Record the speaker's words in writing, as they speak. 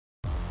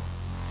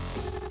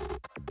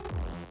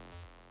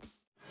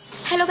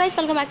Hello guys,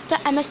 welcome back to the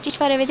MS Teach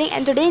for Everything,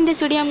 and today in this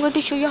video I'm going to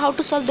show you how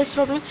to solve this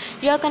problem.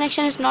 Your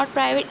connection is not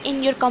private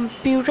in your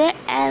computer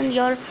and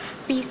your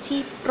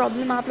PC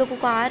problem आप लोगों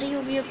को आ रही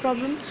होगी ये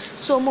problem.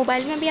 सो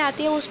mobile में भी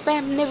आती है, उस पर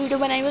हमने वीडियो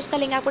बनाई है, उसका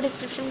लिंक आपको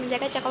डिस्क्रिप्शन में मिल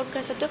जाएगा, चेकआउट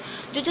कर सकते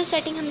हो। जो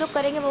सेटिंग हम लोग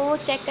करेंगे वो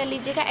चेक कर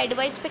लीजिएगा।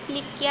 एडवाइस पे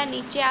क्लिक किया,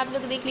 नीचे आप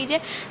लोग देख लीजिए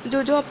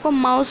जो आपको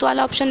माउस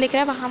वाला ऑप्शन दिख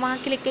रहा है वहाँ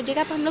क्लिक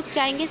कीजिएगा। अब हम लोग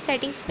चाहेंगे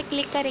सेटिंग्स पे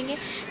क्लिक करेंगे।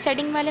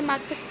 सेटिंग वाले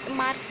मार्क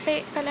पे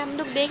पहले हम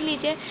लोग देख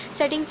लीजिए।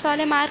 सेटिंग्स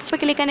वाले मार्क पे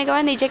क्लिक करने के बाद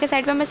नीचे के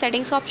साइड पे हमें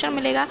सेटिंग्स का ऑप्शन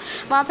मिलेगा,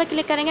 वहाँ पे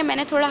क्लिक करेंगे।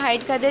 मैंने थोड़ा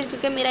हाइड कर दिया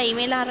क्योंकि मेरा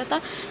ईमेल आ रहा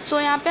था। सो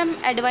यहाँ पे हम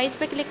एडवाइस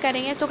पे क्लिक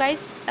करेंगे। तो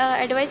गाइस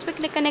एडवाइस पे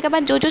क्लिक करने के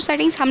बाद जो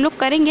सेटिंग्स हम लोग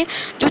करेंगे,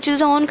 जो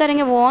चीज़ें ऑन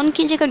करेंगे वो ऑन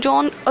कीजिएगा,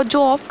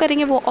 जो ऑफ़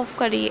करेंगे वो ऑफ़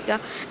करिएगा।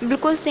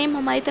 बिल्कुल सेम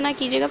हमारी तरह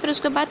कीजिएगा। फिर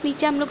उसके बाद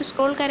नीचे हम लोग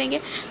स्क्रॉल करेंगे,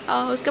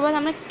 उसके बाद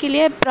हमें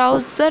क्लियर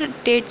ब्राउज़र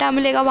डेटा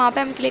मिलेगा, वहाँ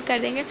पे हम क्लिक कर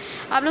देंगे।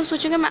 आप लोग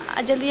सोचेंगे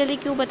मैं जल्दी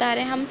क्यों बता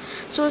रहे हैं हम।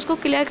 सो उसको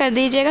क्लियर कर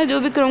दीजिएगा, जो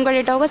भी क्रोम का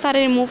डेटा होगा सारा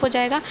रिमूव हो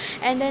जाएगा।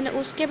 एंड देन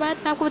उसके बाद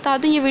मैं आपको बता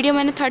दूं, ये वीडियो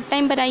मैंने थर्ड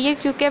टाइम बनाई है,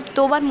 क्योंकि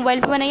 2 बार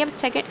मोबाइल पे बनाई है,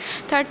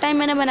 थर्ड टाइम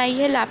मैंने बनाई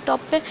है लैपटॉप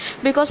पे।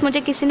 बिकॉज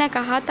मुझे किसी ने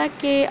कहा था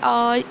कि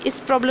इस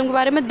प्रॉब्लम के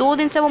बारे में 2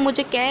 दिन से वो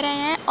मुझे कह रहे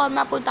हैं। और मैं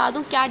आपको बता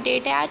दूं क्या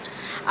डेट है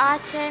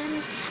आज है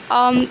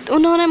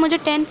उन्होंने मुझे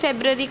 10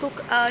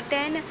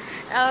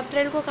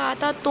 अप्रैल को कहा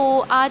था, तो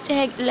आज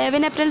है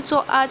 11 अप्रैल। सो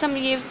आज हम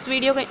ये इस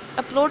वीडियो को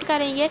अपलोड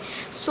करेंगे।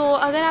 सो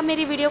अगर आप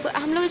मेरी वीडियो को,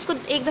 हम लोग इसको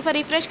एक दफ़ा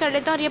रिफ़्रेश कर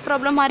लेते हैं और ये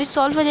प्रॉब्लम हमारी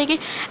सॉल्व हो जाएगी।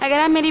 अगर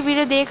आप मेरी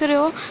वीडियो देख रहे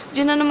हो,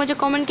 जिन्होंने मुझे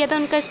कमेंट किया था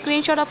उनका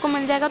स्क्रीनशॉट आपको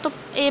मिल जाएगा। तो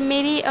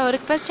मेरी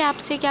रिक्वेस्ट है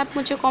आपसे कि आप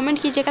मुझे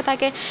कमेंट कीजिएगा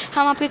ताकि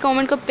हम आपके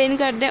कमेंट को पिन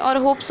कर दें। और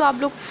होप सो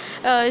आप लोग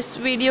इस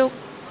वीडियो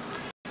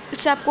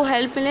से आपको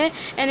हेल्प मिले।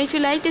 And if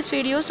you like this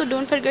video so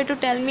don't forget to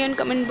tell me on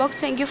comment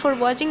box. Thank you for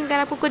watching. अगर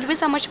आपको कुछ भी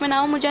समझ में ना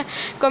हो मुझे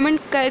कमेंट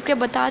करके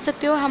बता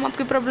सकते हो, हम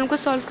आपकी प्रॉब्लम को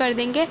सॉल्व कर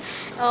देंगे।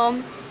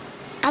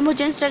 आप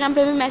मुझे इंस्टाग्राम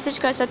पे भी मैसेज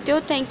कर सकते हो।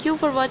 Thank you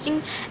for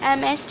watching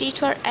MS teach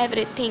for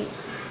everything.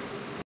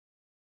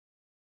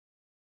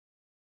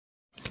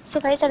 So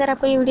guys, अगर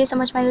आपको ये वीडियो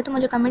समझ में आई हो तो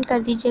मुझे कमेंट कर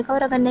दीजिएगा,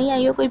 और अगर नहीं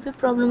आई हो, कोई भी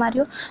प्रॉब्लम आ रही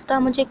हो तो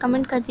आप मुझे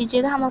कमेंट कर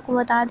दीजिएगा, हम आपको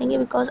बता देंगे।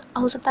 बिकॉज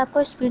हो सकता है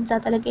आपको स्पीड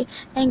ज़्यादा लगे।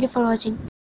 Thank you for watching.